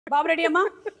బాబు ready అమ్మా?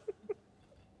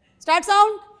 Start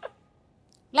sound,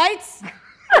 lights,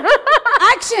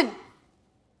 action.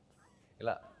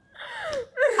 ఇలా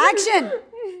action.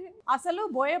 అసలు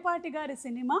బోయపాటి గారి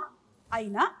సినిమా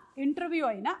అయినా ఇంటర్వ్యూ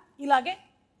అయినా ఇలాగే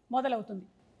మొదలవుతుంది.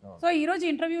 సో ఈరోజు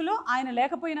ఇంటర్వ్యూలో ఆయన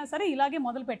లేకపోయినా సరే ఇలాగే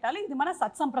మొదలు పెట్టాలి. ఇది మన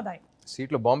సత్సంప్రదాయం.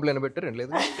 సీట్లో బాంబులు ఎన్ని పెట్టారు?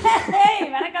 లేదు,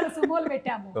 వెనకాల సుమోలు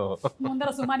పెట్టాము,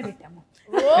 ముందర సుమాని పెట్టాము.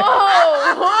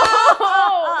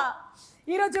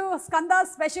 ఈరోజు స్కంద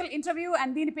స్పెషల్ ఇంటర్వ్యూ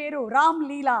అండ్ దీని పేరు రామ్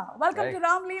లీలా. వెల్కమ్ టు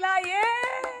రామ్ లీలా. ఏ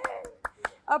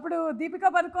అప్పుడు దీపికా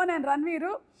పదుకోన్ అండ్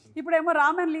రణ్వీరు, ఇప్పుడేమో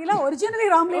Ram and Leela originally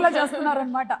Ram లీలా చేస్తున్నారు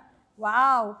అనమాట.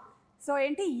 వావ్. సో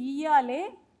ఏంటి, ఇయ్యాలే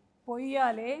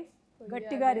పొయ్యాలే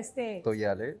గట్టిగా అరిస్తే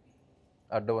తొయ్యాలి,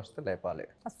 అడ్డు వస్తే లేపాలి.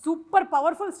 సూపర్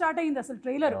పవర్ఫుల్ స్టార్ట్ అయింది అసలు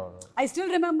ట్రైలర్. ఐ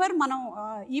స్టిల్ రిమెంబర్ మనం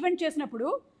ఈవెంట్ చేసినప్పుడు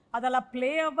అది అలా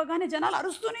ప్లే అవ్వగానే జనాలు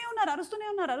అరుస్తూనే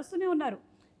ఉన్నారు.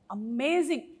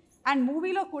 అమేజింగ్. అండ్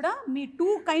మూవీలో కూడా మీ 2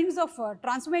 kinds ఆఫ్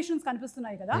ట్రాన్స్ఫర్మేషన్స్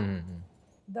కనిపిస్తున్నాయి కదా.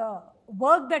 The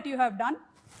work that you have done,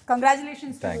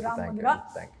 congratulations to Ram ముందుగా.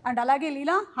 అండ్ అలాగే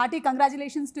లీలా, hearty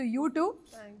congratulations to you two.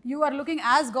 You are looking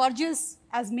as gorgeous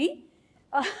as మీ.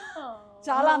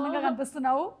 చాలా అందంగా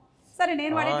కనిపిస్తున్నావు. సరే,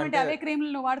 నేను వాడేటువంటి అవే క్రీమ్లు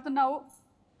నువ్వు వాడుతున్నావు.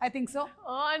 I think so.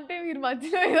 అంటే మీరు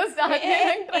మధ్యలో ఏదో స్టార్ట్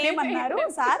ఏమన్నారు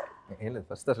సార్? ఏం లేదు,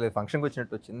 ఫస్ట్ అసలు ఫంక్షన్కి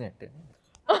వచ్చినట్టు వచ్చింది అంటే.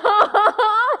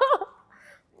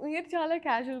 మీరు చాలా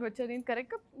క్యాజువల్గా వచ్చారు. నేను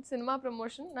కరెక్ట్గా సినిమా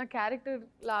ప్రమోషన్ నా క్యారెక్టర్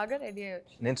లాగా రెడీ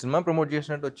అయ్యొచ్చు. నేను సినిమా ప్రమోట్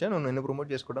చేసినట్టు వచ్చాను, నువ్వు నిన్ను ప్రమోట్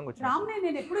చేసుకోవడానికి వచ్చాను. రామ్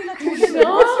నేను ఎప్పుడు ఇలా చూడలేదు.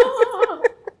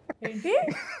 ఏంటి?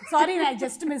 Sorry, I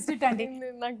just missed it అండి.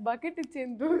 నాకు bucket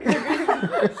ఇచ్చేందు.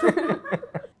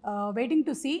 Waiting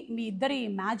to see me ఇద్దరి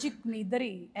మ్యాజిక్, మీ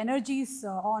ఇద్దరి ఎనర్జీస్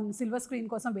ఆన్ సిల్వర్ స్క్రీన్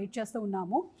కోసం వెయిట్ చేస్తూ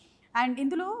ఉన్నాము. అండ్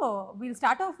ఇందులో వీల్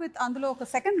స్టార్ట్ ఆఫ్ విత్, అందులో ఒక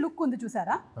సెకండ్ లుక్ ఉంది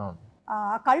చూసారా?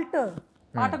 కల్ట్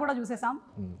పాట కూడా చూసేసాం.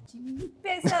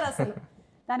 చింపేశారు అసలు.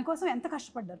 దానికోసం ఎంత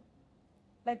కష్టపడ్డారు?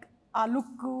 లైక్ ఆ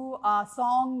లుక్, ఆ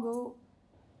సాంగ్.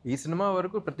 ఈ సినిమా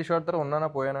వరకు ప్రతి షాట్ తర్వాత ఉన్నానా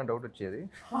పోయానా డౌట్ వచ్చేది.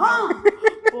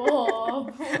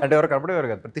 అంటే ఎవరు కనపడేవారు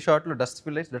కదా. ప్రతి షాట్లో డస్ట్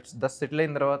ఫిల్ అయ్యి డస్ట్ సెటిల్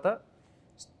అయిన తర్వాత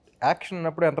యాక్షన్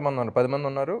ఉన్నప్పుడు ఎంతమంది ఉన్నారు? 10 మంది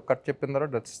ఉన్నారు. కట్ చెప్పిన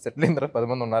తర్వాత డస్ట్ సెటిల్ అయిన తర్వాత 10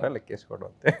 మంది ఉన్నారా లెక్కేసుకోవడం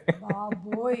అంతే.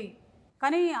 బాబోయ్.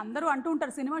 కానీ అందరూ అంటూ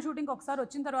ఉంటారు సినిమా షూటింగ్ ఒకసారి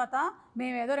వచ్చిన తర్వాత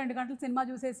మేము ఏదో 2 గంటలు సినిమా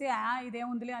చూసేసి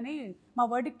ఇదేముందిలే అని మా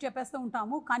వర్డిక్ట్ చెప్పేస్తూ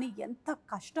ఉంటాము. కానీ ఎంత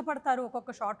కష్టపడతారు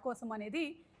ఒక్కొక్క షాట్ కోసం అనేది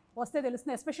వస్తే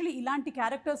తెలుస్తుంది. ఎస్పెషల్లీ ఇలాంటి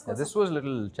characters. This was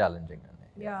little challenging అండి.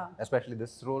 Especially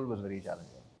this role was very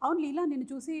challenging. అవును లీలా, నిన్ను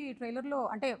చూసి ట్రైలర్లో,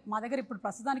 అంటే మా దగ్గర ఇప్పుడు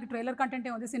ప్రస్తుతానికి ట్రైలర్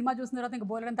కంటెంటే ఉంది. సినిమా చూసిన తర్వాత ఇంకా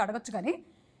బోలెడంత అడగచ్చు. కానీ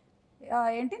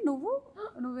ఏంటి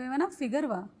నువ్వేమైనా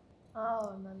ఫిగర్వా?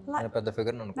 పెద్ద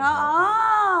ఫిగర్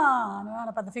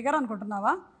నువ్వేమైనా పెద్ద ఫిగర్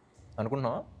అనుకుంటున్నావా?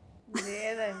 అనుకుంటున్నావా?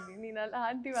 లేదండి, నేను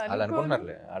అలాంటి వాళ్ళు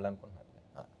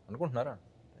అనుకుంటున్నారా?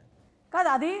 కాదు,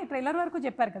 అది ట్రైలర్ వరకు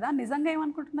చెప్పారు కదా. నిజంగా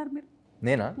ఏమనుకుంటున్నారు మీరు?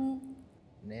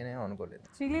 నేనేం అనుకోలేదు.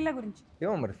 శ్రీలీల గురించి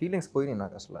ఏమో మరి ఫీలింగ్స్ పోయినాయి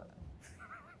నాకు. అసలు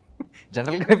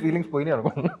జనరల్గా ఫీలింగ్స్ పోయినాయి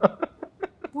అనుకుంటున్నా.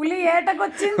 పులి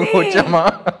ఏటకొచ్చింది, వచ్చామా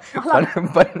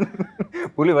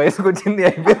పులి వయసుకు వచ్చింది,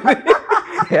 అయిపోయింది,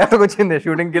 ఏటకొచ్చింది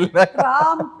షూటింగ్కి వెళ్ళినా.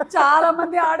 రామ్, చాలా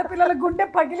మంది ఆడపిల్లల గుండె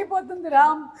పగిలిపోతుంది.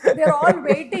 Ram, they are all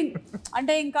waiting.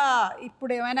 అంటే ఇంకా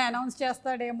ఇప్పుడు ఏమైనా అనౌన్స్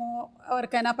చేస్తాడేమో,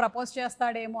 ఎవరికైనా ప్రపోజ్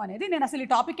చేస్తాడేమో అనేది. నేను అసలు ఈ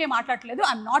టాపిక్ ఏం మాట్లాడలేదు.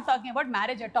 I'm not talking about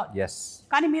marriage at all.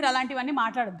 కానీ మీరు అలాంటివన్నీ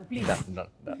మాట్లాడద్దు ప్లీజ్.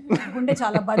 గుండె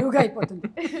చాలా బరువుగా అయిపోతుంది.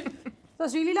 So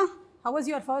Sreeleela, how was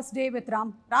your first day with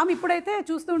Ram? Ram ఇప్పుడైతే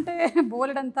చూస్తుంటే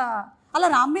బోలెడంతా. అలా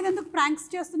రామ్ మీద ఎందుకు ప్రాంక్స్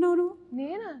చేస్తున్నావు నువ్వు?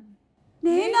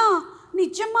 నేనా?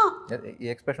 నిజమ్మా? ఈ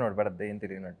ఎక్స్ప్రెషన్ ఒకటి పడద్దు, ఏం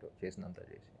తిరిగినట్టు చేసినంత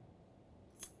చేసి.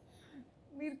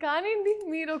 మీరు కానివ్వండి,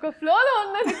 మీరు ఒక ఫ్లోలో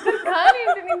ఉన్నారు.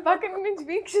 కానివ్వండి, నేను పక్కన నుంచి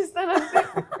వీక్షిస్తాను.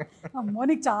 అమ్మో,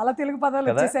 నీకు చాలా తెలుగు పదాలు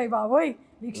వచ్చేసాయి బాబోయ్.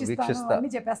 వీక్షిస్తాను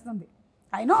అని చెప్పేస్తుంది.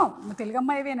 అయినో నువ్వు తెలుగు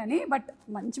అమ్మాయివేనని, బట్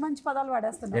మంచి మంచి పదాలు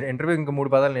వాడేస్తున్నావు. ఇంటర్వ్యూ ఇంకా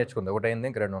 3 పదాలు నేర్చుకుంది. ఒకటి అయింది,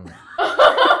 ఇంకా 2 ఉన్నాయి.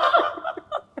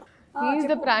 హీఈస్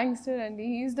ద ప్రాంక్స్టర్ అండి.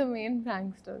 He's the main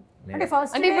prankster.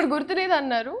 అంటే ఇప్పుడు గుర్తులేదు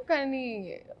అన్నారు, కానీ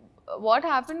వాట్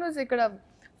హ్యాపెన్ వాజ్, ఇక్కడ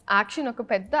యాక్షన్, ఒక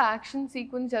పెద్ద యాక్షన్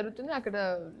సీక్వెన్స్ జరుగుతుంది. అక్కడ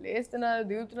లేస్తున్నారు,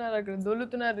 దిగుతున్నారు, అక్కడ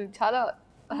దొల్లుతున్నారు. చాలా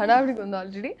హడావిడిగా ఉంది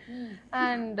already.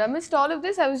 And అమిస్ట్ all of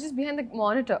this I was just behind the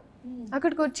monitor.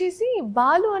 అక్కడికి వచ్చేసి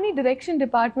బాలు అని డైరెక్షన్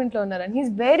డిపార్ట్మెంట్లో ఉన్నారు. And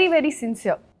he's very very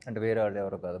sincere. అంటే వేరే వాళ్ళు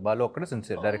ఎవరు కాదు, బాలు ఒక్కడే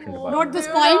sincere direction department. Note this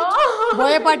point.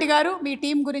 Boyapati గారు మీ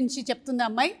టీం గురించి చెప్తుంది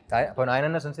అమ్మాయి.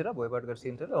 ఆయన సిన్సియరా? బోయపాటి గారు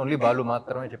సిన్సియర్, ఓన్లీ బాలు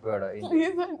మాత్రమే చెప్పేవాడు.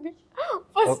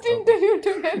 First interview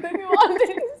together you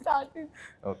already started.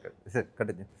 Okay,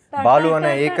 continue. Balu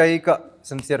అనే ఏకైక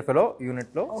సిన్సియర్ ఫెలో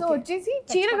యూనిట్ లో. సో వచ్చేసి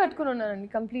చీర కట్టుకుని ఉన్నానండి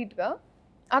కంప్లీట్ గా.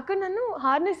 అక్కడ నన్ను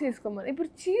హార్నెస్ వేసుకోమని. ఇప్పుడు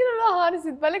చీరలో హార్నెస్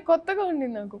ఇది భలే కొత్తగా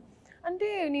ఉండింది నాకు. అంటే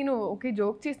నేను ఓకే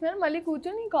జోక్ చేసినాను, మళ్ళీ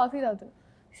కూర్చొని కాఫీ తాగుతాను.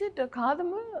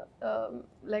 కాదమ్మా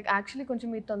లైక్ యాక్చువల్లీ కొంచెం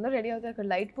మీరు తొందర రెడీ అవుతారు అక్కడ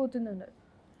లైట్ పోతుంది అన్నారు.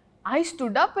 ఐ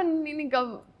స్టుడ్ అప్ అండ్ నేను ఇంకా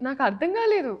నాకు అర్థం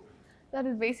కాలేదు. That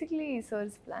is basically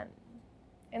sirs plan.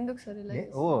 ఎందుకు సార్ ఇలా?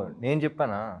 ఓ నేను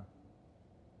చెప్పానా?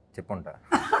 చెప్పుంటా.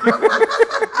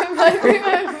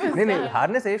 నేను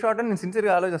హార్నెస్ ఏ షాట్ అని నేను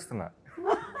సిన్సియర్గా ఆలోచిస్తున్నా.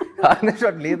 హార్నెస్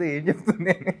షాట్ లేదు, ఏం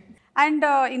చెప్తుంది? అండ్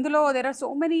ఇందులో there are so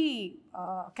many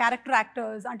character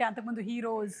actors, అంటే అంతకుముందు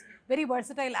heroes, very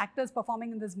versatile actors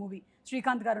performing in this movie.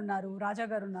 Srikanth గారు ఉన్నారు, రాజా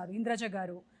గారు ఉన్నారు, ఇంద్రజ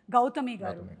గారు, గౌతమి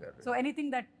గారు. So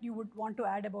anything that you would want to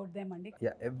add about them అండి?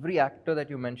 Yeah, every actor that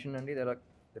you mentioned అండి, there are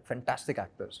fantastic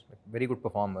actors, like very good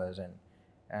performers, and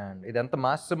ఇదంతా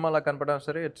mass సినిమాలా కనపడడం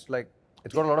సరే, it's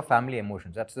got a lot of family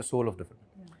emotions. That's the soul of the film.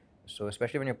 So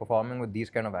especially when you're performing with these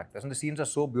kind of actors, and the scenes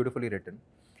are so beautifully written,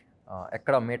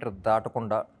 ఎక్కడ metre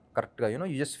దాటకుండా కరెక్ట్గా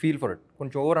you just feel for it.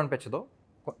 కొంచెం over అనిపించదు,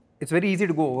 it's very easy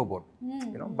to go overboard,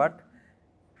 but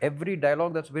every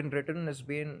dialogue that's been written has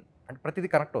been, అంటే ప్రతిదీ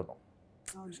connect అవుతాం.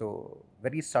 So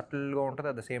very సటిల్గా ఉంటుంది,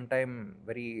 at the same time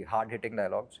very hard hitting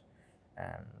dialogues,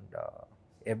 and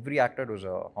every actor was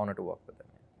honour to work with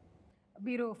them.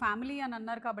 మీరు family అని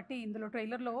అన్నారు కాబట్టి ఇందులో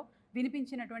ట్రైలర్లో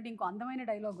వినిపించినటువంటి ఇంకో అందమైన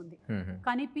డైలాగ్ ఉంది.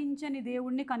 కనిపించని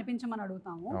దేవుణ్ణి కనిపించమని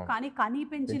అడుగుతాము, కానీ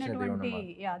కనిపించినటువంటి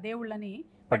దేవుళ్ళని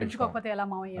పట్టించుకోకపోతే ఎలా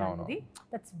మావయ్య అనేది.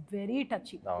 That's very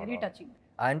touching, very touching.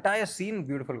 ఆ ఎంటైర్ సీన్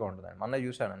బ్యూటిఫుల్గా ఉంటుంది. మొన్న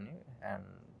చూసానని, and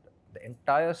the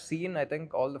entire scene I think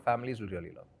all the families will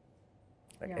really love.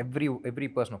 Like every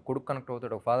person, కొడుకు కనెక్ట్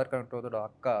అవుతాడు, ఫాదర్ కనెక్ట్ అవుతాడు,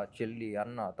 అక్క, చెల్లి,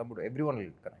 అన్న, తమ్ముడు, everyone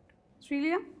will connect.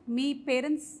 Sreeleela, me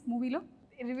parents మూవీలో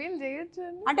రివీల్ చేయొచ్చు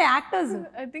అంటే actors?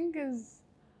 I think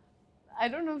I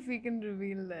don't know if we can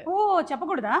reveal that. ఓ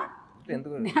చెప్పకూడదా?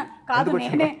 ఎందుకు కాదు,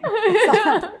 నేనే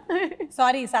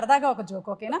సారీ, సరదాగా ఒక జోక్.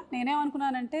 ఓకేనా?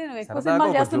 నేనేమనుకున్నానంటే నువ్వు ఎక్కువ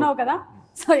సినిమాలు చేస్తున్నావు కదా,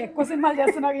 సో ఎక్కువ సినిమాలు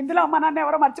చేస్తున్నావు, ఇందులో అమ్మ నాన్న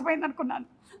ఎవరో మర్చిపోయింది అనుకున్నాను.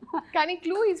 కానీ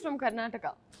clue is from Karnataka.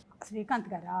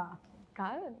 Srikanth గారా?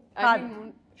 కాదు,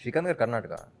 శ్రీకాంత్ గారు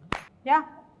కర్ణాటక. యా,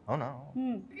 అవునా?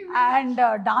 అండ్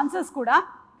డాన్సర్స్ కూడా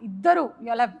ఇద్దరు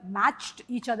you matched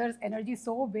each others energy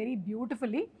so very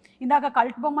beautifully. ఇందాక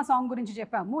కల్ట్ బొమ్మ సాంగ్ గురించి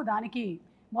చెప్పాము, దానికి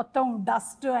మొత్తం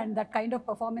dust and that kind of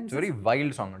performance. Very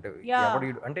wild song. అంటే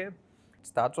అంటే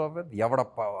స్టార్ట్స్ ఆఫ్ విత్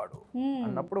ఎవడప్ప వాడు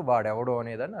అన్నప్పుడు వాడెవడో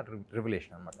అనేదని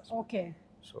రివలేషన్ అన్నమాట. Okay.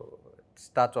 So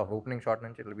starts of opening shot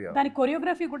నుంచి దాని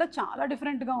కొరియోగ్రఫీ కూడా చాలా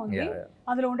డిఫరెంట్ గా ఉంది.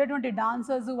 అందులో ఉండేటువంటి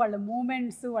డాన్సర్స్, వాళ్ళ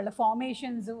మూమెంట్స్, వాళ్ళ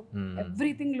formations,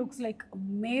 everything looks like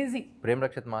amazing. Prem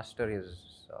Rakshit master is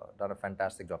done a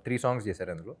fantastic job. 3 songs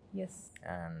చేశారు అందులో,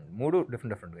 అండ్ 3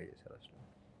 డిఫరెంట్ గా చేశారు అసలు.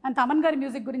 అండ్ తమన్ గారి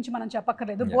మ్యూజిక్ గురించి మనం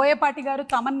చెప్పక్కర్లేదు. బోయపాటి గారు,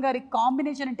 తమన్ గారి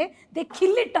కాంబినేషన్ అంటే దే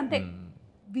కిల్ ఇట్ అంతే.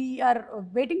 We are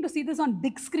waiting to see this on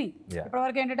big screen.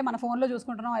 ఇప్పటివరకు ఏంటంటే మన ఫోన్లో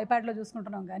చూసుకుంటున్నాం, ఐప్యాడ్లో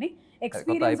చూసుకుంటున్నాం, కానీ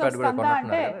ఎక్స్పీరియన్స్ ఆఫ్ స్కందా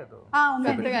అంటే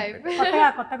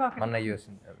కొత్తగా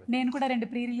నేను కూడా 2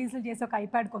 ప్రీ రిలీజ్లు చేసి ఒక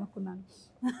ఐప్యాడ్ కొనుక్కున్నాను.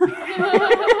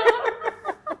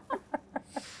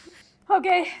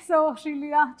 ఓకే, సో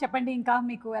శ్రీలీల చెప్పండి, ఇంకా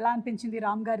మీకు ఎలా అనిపించింది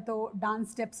రామ్ గారితో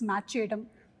డాన్స్ స్టెప్స్ మ్యాచ్ చేయడం?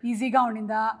 ఈజీగా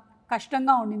ఉండిందా,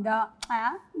 కష్టంగా ఉండిందా,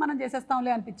 మనం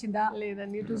చేసేస్తాంలే అనిపించిందా?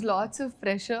 లేదండి, it was lots of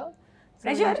pressure.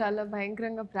 చాలా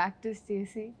భయంకరంగా ప్రాక్టీస్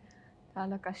చేసి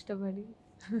చాలా కష్టపడి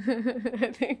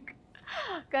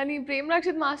కానీ ప్రేమ్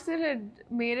రక్షిత్ మాస్టర్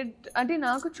మేడ్ అంటే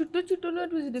నాకు చుట్టూలో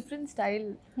ఇట్ వాజ్ డిఫరెంట్ స్టైల్.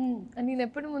 నేను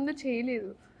ఎప్పుడు ముందు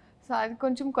చేయలేదు, సో అది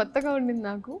కొంచెం కొత్తగా ఉండింది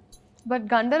నాకు. బట్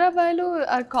గండరాబాయ్లో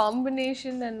ఆ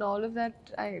combination and all of that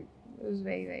was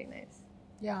very very nice.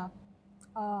 Yeah,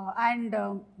 and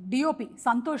DOP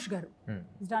Santosh గారు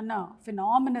is done a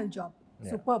phenomenal job,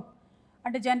 superb.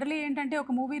 అంటే జనరలీ ఏంటంటే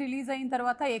ఒక మూవీ రిలీజ్ అయిన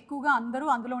తర్వాత ఎక్కువగా అందరూ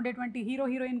అందులో ఉండేటువంటి హీరో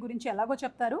హీరోయిన్ గురించి ఎలాగో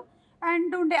చెప్తారు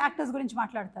అండ్ ఉండే యాక్టర్స్ గురించి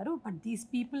మాట్లాడతారు. But these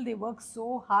people they work so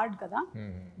hard కదా,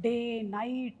 డే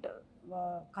నైట్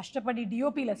కష్టపడి,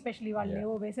 డిఓపీలు ఎస్పెషలీ వాళ్ళు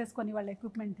ఏవో వేసేసుకొని వాళ్ళ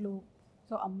ఎక్విప్మెంట్లు,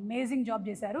 సో అమేజింగ్ జాబ్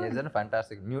చేశారు.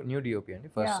 ఫ్యాంటాస్టిక్ న్యూ డిఓపి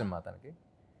అండి, ఫస్ట్ సినిమా తనకి.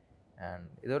 అండ్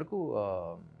ఇదివరకు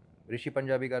రిషి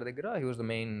పంజాబీ గారి దగ్గర he was the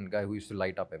main guy who use to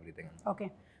light up everything. Okay.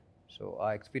 So ఆ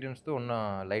ఎక్స్పీరియన్స్తో ఉన్న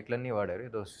లైట్లన్నీ వాడారు.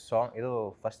 ఏదో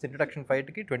ఫస్ట్ ఇంట్రడక్షన్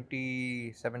ఫైట్కి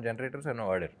 27 జనరేటర్స్ ఏమో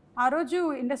వాడారు. ఆ రోజు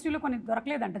ఇండస్ట్రీలో కొన్ని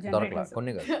దొరకలేదంట జనరేటర్స్.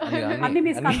 కొన్ని కాదు,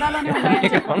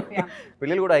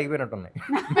 పిల్లలు కూడా అయిపోయినట్టున్నాయి,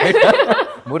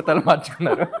 ముహూర్తాలు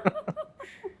మార్చుకున్నారు.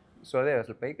 సో అదే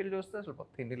అసలు పైకి వెళ్ళి చూస్తే అసలు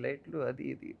ఇన్ని లైట్లు అది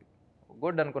ఇది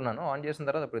గుడ్ అనుకున్నాను. ఆన్ చేసిన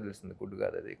తర్వాత అప్పుడు తెలుస్తుంది గుడ్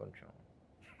కాదు, అది కొంచెం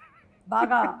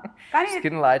బాగా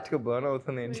స్కిన్ లైట్గా బర్న్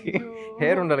అవుతుంది.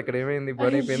 హెయిర్ ఉండాలి, ఇక్కడ ఏమైంది,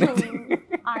 బర్న్ అయిపోయింది.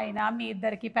 ఆయన మీ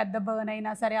ఇద్దరికి పెద్ద బర్న్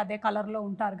అయినా సరే అదే కలర్లో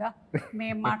ఉంటారుగా,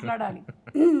 మేము మాట్లాడాలి.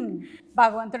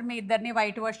 భగవంతుడు మీ ఇద్దరిని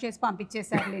వైట్ వాష్ చేసి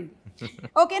పంపించేసారులేండి.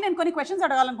 ఓకే, నేను కొన్ని questions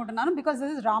అడగాలనుకుంటున్నాను because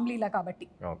this is Ram లీలా కాబట్టి.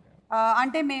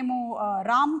 అంటే మేము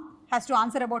Ram has to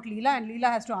answer about Leela and Leela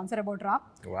has to answer about Ram.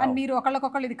 And మీరు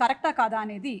ఒకళ్ళకొకళ్ళు ఇది కరెక్టా కాదా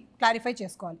అనేది క్లారిఫై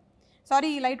చేసుకోవాలి. సారీ,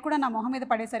 ఈ లైట్ కూడా నా మొహం మీద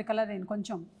పడేసరికల్లా నేను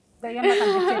కొంచెం దయ్యంగా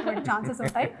కనిపించేటువంటి ఛాన్సెస్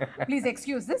ఉంటాయి. Please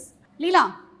excuse this. Leela,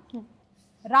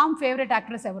 Ram favourite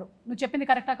actress ఎవరు? నువ్వు చెప్పింది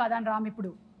కరెక్టా కాదా అని రామ్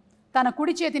ఇప్పుడు తన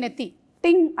కుడి చేతిని ఎత్తి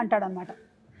టింగ్ అంటాడు అనమాట.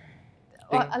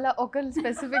 అలా ఒకరు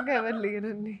స్పెసిఫిక్గా ఎవరు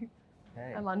లేరండి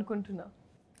అనుకుంటున్నా.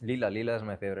 లీలా ఇస్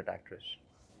మై ఫేవరెట్ యాక్ట్రెస్.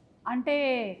 అంటే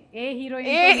ఏ హీరోయిన్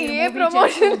ఏ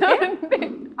ప్రమోషన్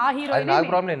ఆ హీరోయిన్ నాకు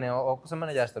ప్రాబ్లం లేదు, నేను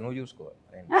ఒక్కసారి చేస్తాను, నువ్వు చూసుకో.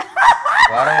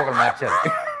 వారం ఒక మ్యాచ్.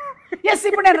 ఎస్,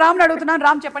 ఇప్పుడు నేను రామ్ని అడుగుతున్నాను.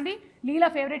 రామ్ చెప్పండి, లీలా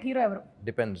ఫేవరెట్ హీరో ఎవరు?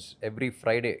 డిపెండ్స్, ఎవ్రీ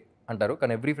ఫ్రైడే అంటారు,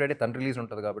 కానీ ఎవ్రీ ఫ్రైడే తన రిలీజ్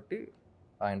ఉంటుంది కాబట్టి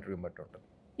ఆ ఇంటర్వ్యూ బట్టి ఉంటుంది.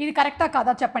 ఇది కరెక్టా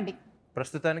కాదా చెప్పండి.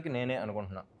 ప్రస్తుతానికి నేనే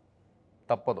అనుకుంటున్నా,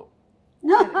 తప్పదు.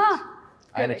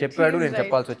 ఆయన చెప్పాడు, నేను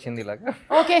చెప్పాల్సి వచ్చింది ఇలాగా.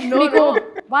 ఓకే, మీకు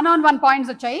 1-on-1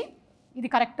 పాయింట్స్ వచ్చాయి. ఇది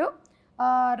కరెక్ట్.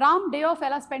 రామ్ డే ఆఫ్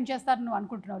ఎలా స్పెండ్ చేస్తారు నువ్వు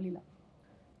అనుకుంటున్నావు లీలా?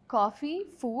 కాఫీ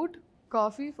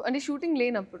అంటే షూటింగ్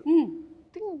లేనప్పుడు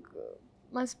think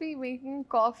must be making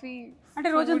coffee. అంటే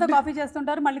రోజంతా కాఫీ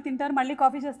చేస్తుంటారు, మళ్ళీ తింటారు, మళ్ళీ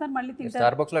కాఫీ చేస్తారు, మళ్ళీ తింటారు.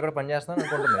 స్టార్ బాక్స్ లో అక్కడ పని చేస్తాను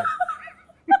అనుకుంటున్నా.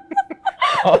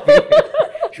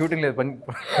 షూటింగ్ లేదు, పని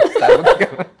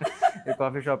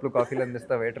కాఫీ షాప్ లో కాఫీలు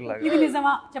అందిస్తా వెయిటర్ లాగా. ఇది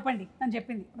నిజమా చెప్పండి, నేను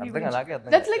చెప్పింది.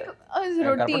 That's like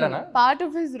routine, part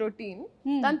of his routine.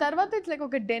 దాని తర్వాత ఇట్స్ లైక్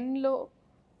ఒక డెన్ లో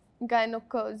ఇంకా ఆయన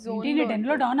ఒక జోన్. డెన్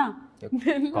లో డానా?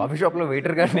 కాఫీ షాప్ లో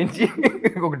వెయిటర్ గారి నుంచి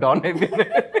ఒక డాన్ అయిపోయింది.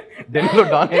 డెన్ లో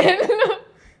డాన్,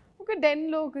 ఒక డెన్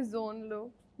లో ఒక జోన్ లో,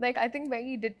 like I think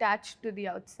very detached to the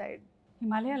out side.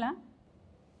 హిమాలయాల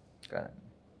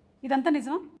ఇదంతా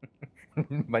నిజమా?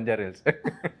 బంజారా హిల్స్.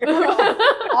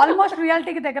 ఆల్మోస్ట్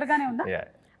రియాలిటీకి దగ్గరగానే ఉందా?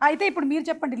 అయితే ఇప్పుడు మీరు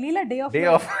చెప్పండి, లీలా day of.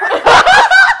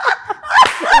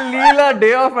 Leela day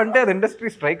of అంటే అది ఇండస్ట్రీ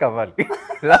స్ట్రైక్ అవ్వాలి,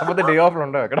 లేకపోతే డే ఆఫ్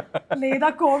ఉండవు అక్కడ, లేదా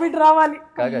కోవిడ్ రావాలి.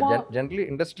 కాగా జనరలీ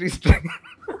ఇండస్ట్రీ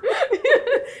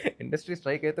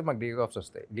స్ట్రైక్ అయితే మాకు డే ఆఫ్స్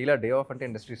వస్తాయి. లీలా డే ఆఫ్ అంటే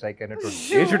ఇండస్ట్రీ స్ట్రైక్ అయినట్టు.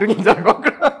 ఏ షూటింగ్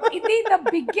ఇది ద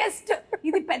బిగ్గెస్ట్,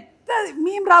 ఇది పెద్ద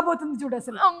మీమ్ రాబోతుంది చూడు,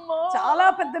 అసలు చాలా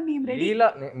పెద్ద మీమ్ రెడీ. లీలా,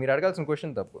 మీరు అడగాల్సిన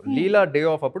క్వశ్చన్ తప్పు. లీలా డే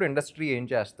ఆఫ్ అప్పుడు ఇండస్ట్రీ ఏం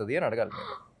చేస్తుంది అని అడగాలి.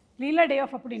 లీలా డే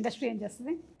ఆఫ్ అప్పుడు ఇండస్ట్రీ ఏం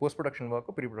చేస్తుంది? Post production work,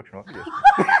 pre production work చేస్తుంది.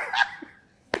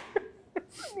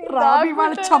 రామ్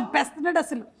వాళ్ళు చంపేస్తున్నాడు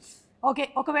అసలు. ఓకే,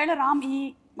 ఒకవేళ రామ్ ఈ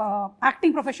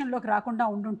యాక్టింగ్ ప్రొఫెషన్లోకి రాకుండా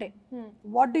ఉండుంటే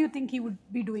what do you think he would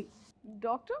be doing?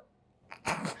 Doctor.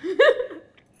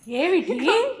 ఏమిటి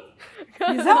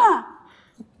నిజమా?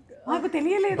 నాకు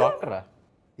తెలియలేదు. డాక్టరా?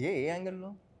 ఏ యాంగిల్లో?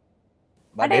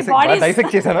 బాడీ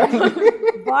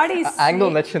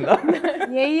యాంగిల్ నచ్చిందా?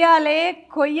 వెయ్యాలే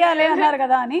కొయ్యాలే అన్నారు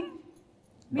కదా అని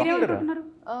మీరేమనుకుంటున్నారు?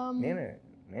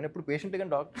 నేను ఎప్పుడు పేషెంట్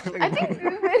కానీ doctor. I think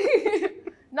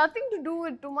nothing to do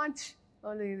with too much.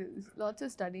 Lots of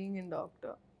studying in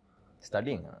doctor.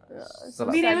 Studying.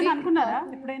 మీరేమైనా అనుకున్నారా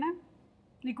ఎప్పుడైనా?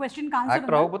 నీ క్వశ్చన్ ఆన్సర్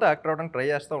యాక్టర్ అవ్వకపోతే యాక్టర్ అవడానికి ట్రై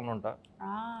చేస్తూ ఉంటా.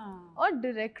 Are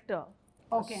director.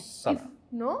 Okay,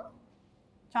 no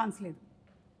chance లేదు.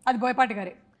 అది బోయపాటి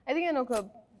గారే. ఐ థింక్ నేను ఒక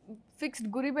ఫిక్స్డ్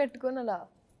గురి పెట్టుకొని అలా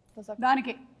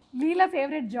దానికి. లీలా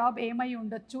ఫేవరెట్ జాబ్ ఏమై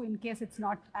ఉండొచ్చు in case it's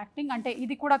not acting? అంటే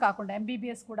ఇది కూడా కాకుండా,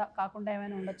 MBBS కూడా కాకుండా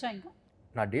ఏమైనా ఉండొచ్చా ఇంకా?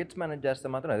 నా డేట్స్ మేనేజ్ చేస్తే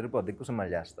మాత్రం ఎదిరిపోద్ది, దిక్కు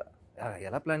సినిమాలు చేస్తా.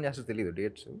 ఎలా ప్లాన్ చేస్తా తెలియదు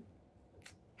dates.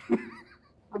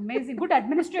 Amazing, good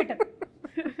administrator.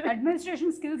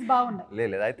 Administration skills బాగున్నాయి.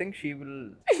 లేదు, ఐ థింక్ షీ విల్.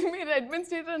 మీరు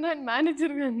అడ్మినిస్ట్రేటర్ అండ్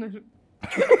మేనేజర్ గా అన్నారు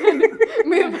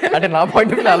అంటే నా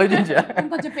పాయింట్ ఆఫ్ వ్యూ ఆలోచించా.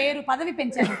 కొంచెం పేరు పదవి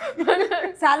పెంచారు,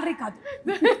 సాలరీ కాదు.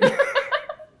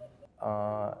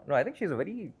 No, I think she's a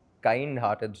very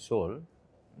kind-hearted soul.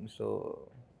 So,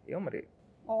 ఏమో మరి.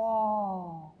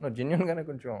 జెన్యున్ గానే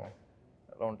కొంచెం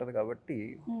అలా ఉంటుంది కాబట్టి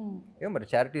ఏమో మరి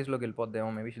చారిటీస్లోకి వెళ్ళిపోద్దేమో.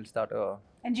 మేబీ షీల్ స్టార్ట్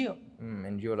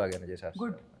NGO లాగానే చేసేస్తారు.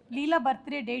 గుడ్. లీలా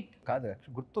బర్త్డే డేట్ కాదు,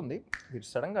 గుర్తుంది, మీరు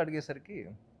సడన్గా అడిగేసరికి.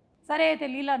 సరే అయితే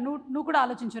లీలా, నువ్వు కూడా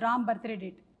ఆలోచించు. Ram birthday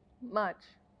date March.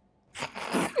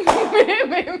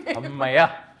 అమ్మాయ్యా,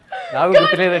 నాకు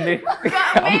గుర్తులేదండి.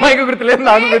 అమ్మాయికి గుర్తులేదు,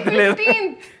 నాకు గుర్తులేదు.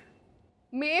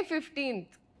 May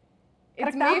 15th.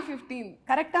 It's May 15th.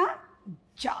 కరెక్టా?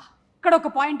 ఇక్కడ ఒక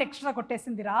పాయింట్ ఎక్స్ట్రా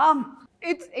కొట్టేసింది Ram.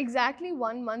 It's exactly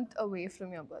 1 month away from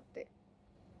your birthday.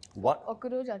 What? ఒక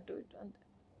రోజు అటు ఇటు అంతే.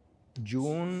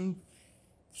 June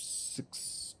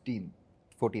 16th.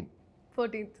 14th.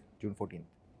 June 14th.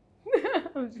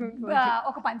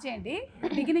 ఒక పని చేయండి,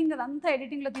 బిగినింగ్ అదంతా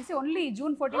ఎడిటింగ్ లో తీసి ఓన్లీ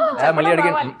June 14th.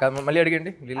 మళ్ళీ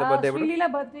అడిగండి. లీలా బర్త్డే ఎప్పుడు? లీలా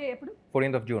బర్త్డే ఎప్పుడు?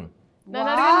 14th of June.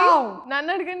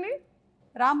 నన్ను అడగండి.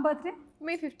 Ram birthday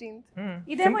May 15th.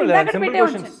 ఇదేమో ఇందాక పెట్టే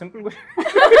ఉంచండి. సింపుల్.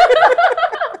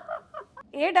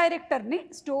 ఏ డైరెక్టర్ ని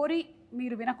స్టోరీ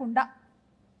మీరు వినకుండా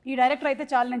ఈ డైరెక్టర్ అయితే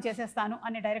చాలు నేను చేసేస్తాను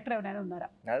అనే డైరెక్టర్ ఎవరైనా ఉన్నారా?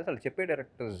 అసలు చెప్పే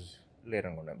డైరెక్టర్స్ లేరు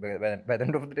అనుకుంటా. By the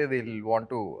end of the day they will want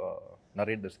to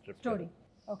narrate the script. Story.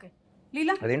 Okay,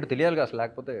 లీలా అదేంటో తెలియాలి అసలు,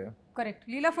 లేకపోతే. Correct.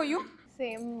 Leela for you?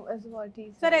 Same as what he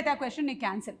said. సరే అయితే ఆ క్వశ్చన్ నీకు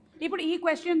క్యాన్సిల్. ఇప్పుడు ఈ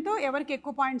క్వశ్చన్తో ఎవరికి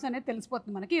ఎక్కువ పాయింట్స్ అనేది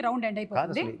తెలిసిపోతుంది మనకి. ఈ రౌండ్ ఎండ్ కాదు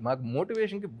అయిపోతుంది. అసలు మాకు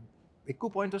మోటివేషన్కి ఎక్కువ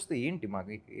పాయింట్స్ వస్తే ఏంటి, మాకు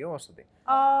ఏం వస్తుంది?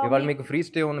 ఇవాళ మీకు ఫ్రీ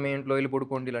స్టే ఉంది, మీ ఇంట్లో వెళ్ళి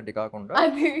పడుకోండి ఇలాంటివి కాకుండా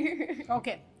అది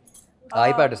ఓకే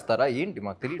ఐప్యాడ్ ఇస్తారా ఏంటి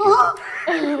మాకు తెలియదు.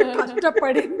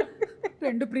 కష్టపడి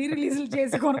 2 ప్రీ రిలీజ్లు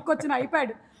చేసి కొనుక్కొచ్చిన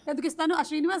ఐప్యాడ్ ఎందుకు ఇస్తాను? ఆ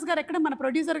శ్రీనివాస్ గారు ఎక్కడ, మన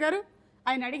ప్రొడ్యూసర్ గారు,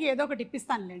 ఆయన అడిగి ఏదో ఒకటి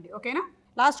ఇప్పిస్తానులేండి. ఓకేనా?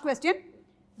 Last question.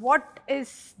 What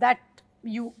is that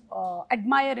you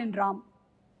admire in Ram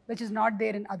which is not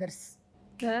there in others?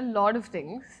 there are a lot of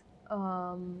things.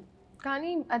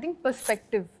 కానీ ఐ థింక్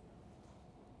పర్స్పెక్టివ్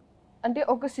అంటే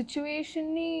ఒక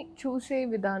సిచ్యువేషన్ని చూసే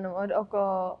విధానం ఆర్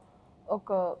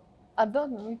ఒక అర్థం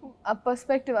మీకు ఆ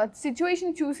పర్స్పెక్టివ్, ఆ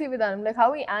సిచ్యువేషన్ చూసే విధానం, like how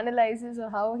he analyses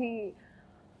are how he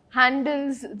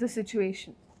handles the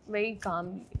situation very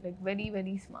Kamli, like very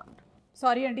very smart.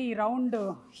 Sorry అండి, ఈ రౌండ్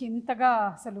ఇంతగా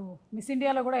అసలు మిస్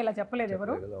ఇండియాలో కూడా ఇలా చెప్పలేదు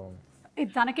ఎవరు.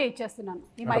 ఇది తనకే ఇచ్చేస్తున్నాను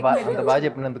ఈ మైక్. అంత బాగా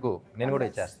చెప్పినందుకు నేను కూడా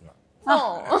ఇచ్చేస్తున్నాను.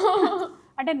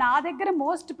 అంటే నా దగ్గర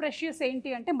మోస్ట్ ప్రెషియస్ ఏంటి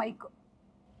అంటే మైక్.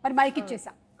 మరి మైక్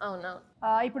ఇచ్చేసా. అవునా?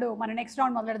 ఇప్పుడు మన నెక్స్ట్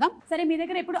రౌండ్ మొదలెడదాం. సరే, మీ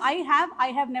దగ్గర ఇప్పుడు ఐ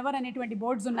హ్యావ్ నెవర్ అనేటువంటి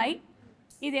బోర్డ్స్ ఉన్నాయి.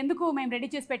 ఇది ఎందుకు మేము రెడీ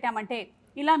చేసి పెట్టామంటే,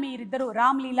 ఇలా మీరిద్దరు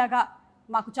రామ్ లీలాగా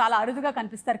మాకు చాలా అరుదుగా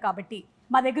కనిపిస్తారు కాబట్టి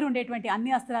మా దగ్గర ఉండేటువంటి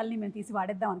అన్ని అస్త్రాలని మేము తీసి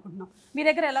వాడేద్దాం అనుకుంటున్నాం. మీ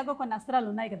దగ్గర ఎలాగో కొన్ని అస్త్రాలు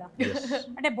ఉన్నాయి కదా.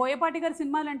 అంటే బోయపాటి గారి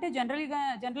సినిమాలు అంటే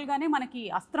జనరల్గానే మనకి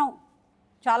అస్త్రం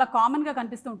చాలా కామన్గా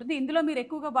కనిపిస్తూ ఉంటుంది. ఇందులో మీరు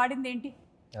ఎక్కువగా వాడింది ఏంటి?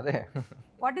 అదే.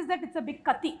 What is that? It's a big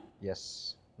కత్తి. ఎస్,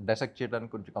 డెసెక్ట్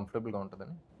చేయడానికి కొంచెం కంఫర్టబుల్గా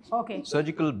ఉంటుందని. Okay.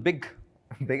 Surgical big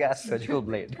as surgical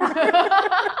blade.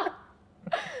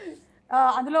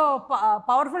 అందులో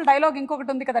పవర్ఫుల్ డైలాగ్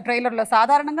ఇంకొకటి ఉంది కదా ట్రైలర్లో,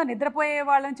 సాధారణంగా నిద్రపోయే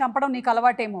వాళ్ళని చంపడం నీకు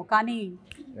అలవాటేమో, కానీ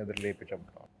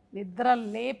నిద్ర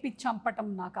లేపి చంపటం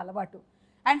నాకు అలవాటు.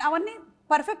 అండ్ అవన్నీ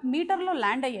పర్ఫెక్ట్ మీటర్లో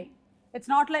ల్యాండ్ అయ్యాయి.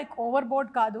 It's not like over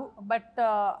board కాదు, బట్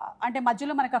అంటే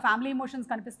మధ్యలో మనకు ఆ ఫ్యామిలీ ఎమోషన్స్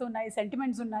కనిపిస్తూ ఉన్నాయి,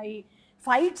 సెంటిమెంట్స్ ఉన్నాయి,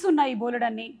 ఫైట్స్ ఉన్నాయి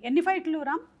బోలెడన్ని. ఎన్ని ఫైట్లు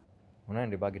రామ్?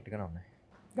 ఉన్నాయండి, బాగా గట్టిగానే ఉన్నాయి.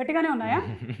 గట్టిగానే ఉన్నాయా?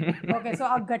 ఓకే. సో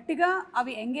ఆ గట్టిగా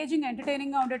అవి ఎంగేజింగ్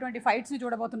ఎంటర్టైనింగ్గా ఉండేటువంటి ఫైట్స్ని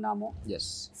చూడబోతున్నాము.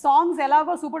 సాంగ్స్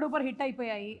ఎలాగో సూపర్ డూపర్ హిట్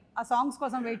అయిపోయాయి, ఆ సాంగ్స్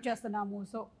కోసం వెయిట్ చేస్తున్నాము.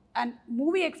 So and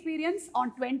movie experience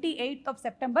on 28th of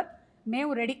September.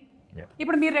 మేము రెడీ.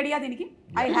 ఇప్పుడు మీరు రెడీయా దీనికి?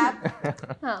 I have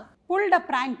pulled a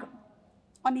prank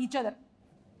on each other.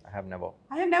 I have never.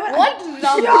 What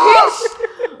rubbish!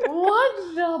 What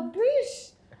rubbish!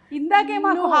 ఇందాకే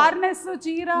మాకు హార్నెస్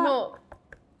చీర. No,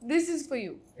 this is for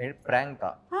you. Prank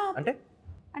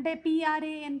అంటే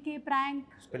PRANK prank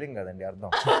spelling కదండి, అర్థం.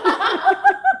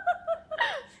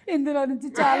 ఇందులో నుంచి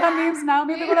చాలా మీమ్స్ నా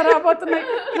మీద కూడా రాబోతున్నాయి,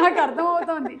 నాకు అర్థం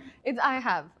అవుతోంది. It's I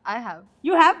have.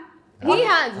 You have? He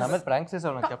has. నా మీద ప్రాంక్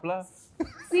చేసావు, నాకు చెప్పలా?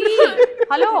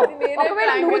 హలో,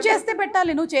 ఒకవేళ నువ్వు చేస్తే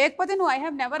పెట్టాలి, నువ్వు చేయకపోతే నువ్వు I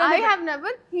have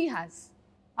never. He has.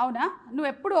 అవునా? నువ్వు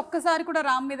ఎప్పుడు ఒక్కసారి కూడా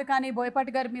రామ్ మీద కానీ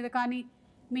బోయపాటి గారి మీద కానీ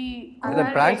మీ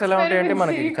ప్రాంక్స్ ఎలా ఉంటాయంటే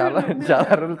మనకి చాలా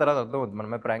రోజుల తర్వాత అర్థం అవుతుంది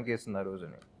మనమే ప్రాంక్ చేస్తున్న రోజు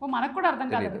అని. మనకు కూడా అర్థం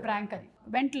కాదు ప్రాంక్ అని.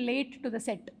 Vent late to the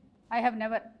set. I have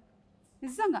never.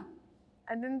 నిజంగా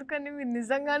అదెందుకని మీరు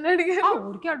నిజంగానే అడిగారు?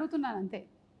 ఊరికే అడుగుతున్నాను అంతే.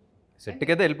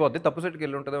 సెట్కి అయితే వెళ్ళిపోద్ది, తప్పు సెట్కి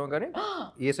వెళ్ళి ఉంటుందేమో, కానీ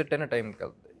ఏ సెట్ అయినా టైంకి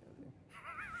వెళ్తుంది.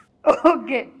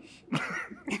 Okay.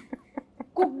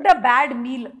 Cooked a bad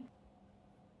meal.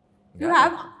 You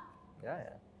have?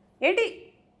 ఏంటి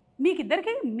మీకు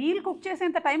ఇద్దరికి మీల్ కుక్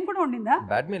చేసేంత టైం కూడా ఉండిందా?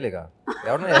 బ్యాడ్ మీలేగా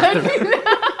ఎవరన్నా.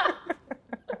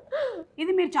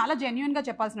 ఇది మీరు చాలా జెన్యున్గా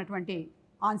చెప్పాల్సినటువంటి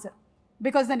answer,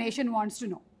 because the nation wants to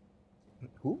know.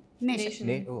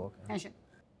 Nation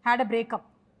had a breakup.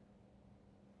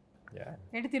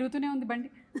 ఏంటి తిరుగుతూనే ఉంది బండి?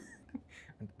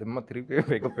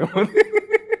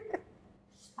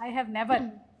 I have never.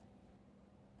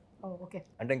 ఓకే,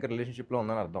 అంటే ఇంకా రిలేషన్షిప్లో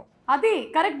ఉందని అర్థం. అది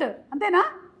కరెక్ట్, అంతేనా?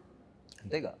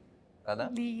 అంతేగా కదా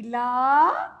లీలా.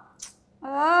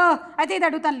 అయితే ఇది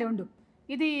అడుగుతానులే ఉండు.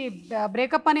 ఇది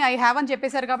బ్రేకప్ అని ఐ హ్యావ్ అని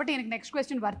చెప్పేశారు కాబట్టి ఈయనకి నెక్స్ట్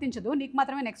క్వశ్చన్ వర్తించదు, నీకు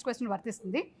మాత్రమే నెక్స్ట్ క్వశ్చన్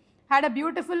వర్తిస్తుంది. Had a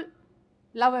beautiful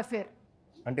love affair.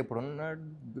 అంటే ఇప్పుడున్న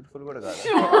బ్యూటిఫుల్ కూడా కాదు.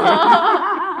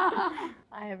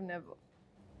 I have never.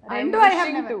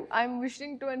 I'm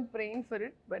wishing to and praying for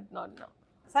it, but not now.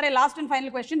 సరే, last and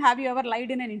final question. Have you ever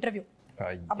లైడ్ in an interview?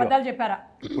 అబద్ధాలు చెప్పారా?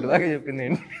 ఇప్పుడు దాకా చెప్పింది.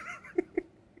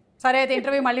 సరే అయితే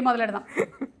ఇంటర్వ్యూ మళ్ళీ మొదలెడదాం.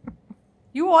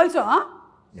 You also?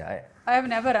 I have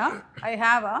never. I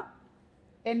have.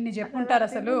 ఎన్ని చెప్పుంటారు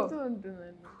అసలు,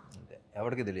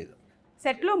 ఎవరికి తెలియదు.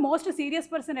 సెట్లో మోస్ట్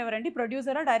సీరియస్ పర్సన్ ఎవరండి?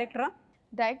 ప్రొడ్యూసరా, డైరెక్టరా?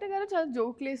 డైరెక్టర్ గారు చాలా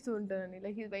జోక్లు వేస్తూ ఉంటారండి.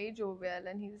 Like he's very jovial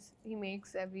and he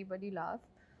makes everybody laugh,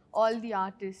 all the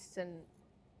artists. And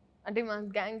అంటే మన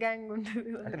గ్యాంగ్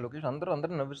ఉంటుంది. అంటే లొకేషన్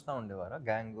అందరూ నవ్విస్తూ ఉండేవారా?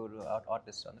 గ్యాంగ్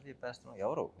ఆర్టిస్ట్ అందరూ చెప్పేస్తున్నాం.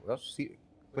 ఎవరు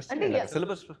క్వశ్చన్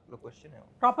సిలబస్ క్వశ్చన్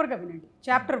ప్రాపర్గా వినండి.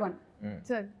 చాప్టర్ 1,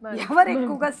 సార్ ఎవరు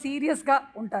ఎక్కువగా సీరియస్గా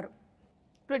ఉంటారు?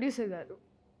 ప్రొడ్యూసర్ గారు.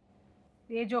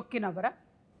 ఏ జోక్కి నవ్వరా?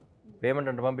 పేమెంట్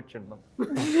అంటే పంపించండి.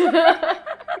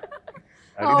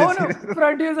 అవును,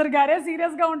 ప్రొడ్యూసర్ గారే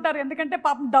సీరియస్ గా ఉంటారు, ఎందుకంటే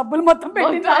పాపం డబ్బులు మొత్తం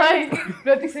పెట్టింది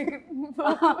ప్రతి సెకండ్.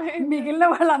 మిగిలిన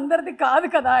వాళ్ళందరిది కాదు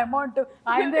కదా అమౌంట్,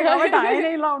 ఆయనదే కాబట్టి ఆయన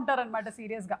ఇలా ఉంటారనమాట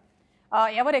సీరియస్ గా.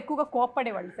 ఎవరు ఎక్కువగా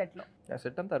కోప్పడేవాళ్ళు సెట్ లో?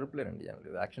 సెట్ అంతా అరుపులేనండి,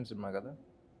 యాక్షన్ సినిమా కదా,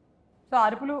 సో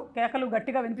అరుపులు కేకలు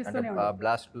గట్టిగా వినిపిస్తూనే ఉంటాయి.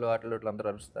 బ్లాస్ట్లు అట్లు ఇట్లా అందరూ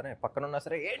అరుస్తానే, పక్కన ఉన్నా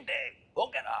సరే ఏంటి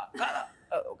ఓకేనా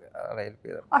ఓకే అలా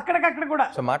వెళ్ళిపోయారు అక్కడికక్కడ కూడా.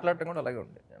 సో మాట్లాడటం కూడా అలాగే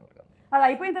ఉండేది. అది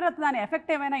అయిపోయిన తర్వాత దాని ఎఫెక్ట్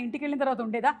ఏమైనా ఇంటికి వెళ్ళిన తర్వాత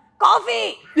ఉండేదా? కాఫీ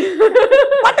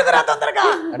పట్టుకురా తొందరగా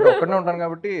అంటే ఒక్కడే ఉంటాను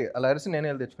కాబట్టి అలా అరిసి నేనే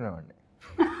వెళ్ళి తెచ్చుకునేవాడిని.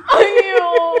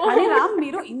 అని రామ్,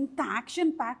 మీరు ఇంత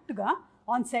యాక్షన్ ప్యాక్డ్ గా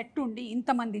ఆన్ సెట్ ఉండి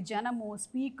ఇంతమంది జనము,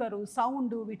 స్పీకరు,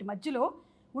 సౌండ్, వీటి మధ్యలో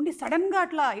ఉండి సడన్ గా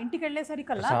అట్లా ఇంటికి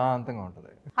వెళ్ళేసరికల్లా శాంతంగా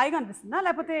ఉంటుంది. హాయిగా అనిపిస్తుందా,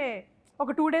 లేకపోతే ఒక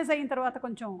 2 days అయిన తర్వాత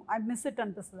కొంచెం ఐ మిస్ ఇట్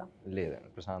అనిపిస్తుందా? లేదండి,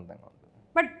 ప్రశాంతంగా ఉంటుంది.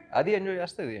 బట్ అది ఎంజాయ్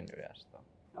చేస్తే ఇది ఎంజాయ్ చేస్తాం.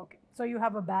 Okay, so you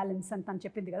have a balance అని తను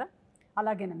చెప్పింది కదా,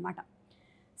 అలాగేనమాట.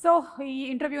 సో ఈ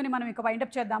ఇంటర్వ్యూని మనం ఇక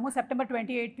వైండప్ చేద్దాము. September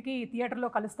 28కి థియేటర్లో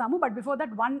కలుస్తాము. But before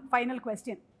that one final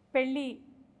question. పెళ్ళి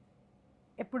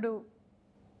ఎప్పుడు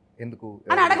ఎందుకు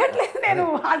అని అడగట్లేదు నేను,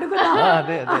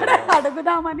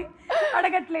 అడుగుదామని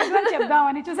అడగట్లేదు అని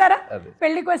చెప్దామని. చూసారా,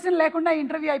 పెళ్లి క్వశ్చన్ లేకుండా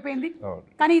ఇంటర్వ్యూ అయిపోయింది.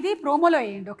 కానీ ఇది ప్రోమోలో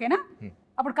వేయండి, ఓకేనా?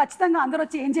 అప్పుడు ఖచ్చితంగా అందరూ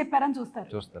వచ్చి ఏం చెప్పారని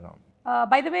చూస్తారు.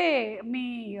 By the way, me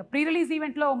pre release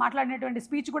ఈవెంట్లో మాట్లాడినటువంటి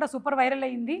స్పీచ్ కూడా సూపర్ వైరల్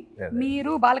అయ్యింది.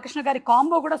 మీరు బాలకృష్ణ గారి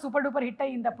కాంబో కూడా సూపర్ డూపర్ హిట్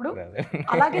అయ్యింది అప్పుడు.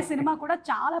 అలాగే సినిమా కూడా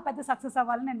చాలా పెద్ద సక్సెస్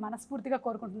అవ్వాలని నేను మనస్ఫూర్తిగా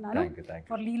కోరుకుంటున్నాను.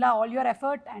 For Leela, all your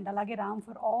effort, and అలాగే Ram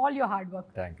for all your hard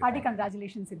work. Hearty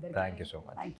congratulations ఇద్దరు. Thank you so much.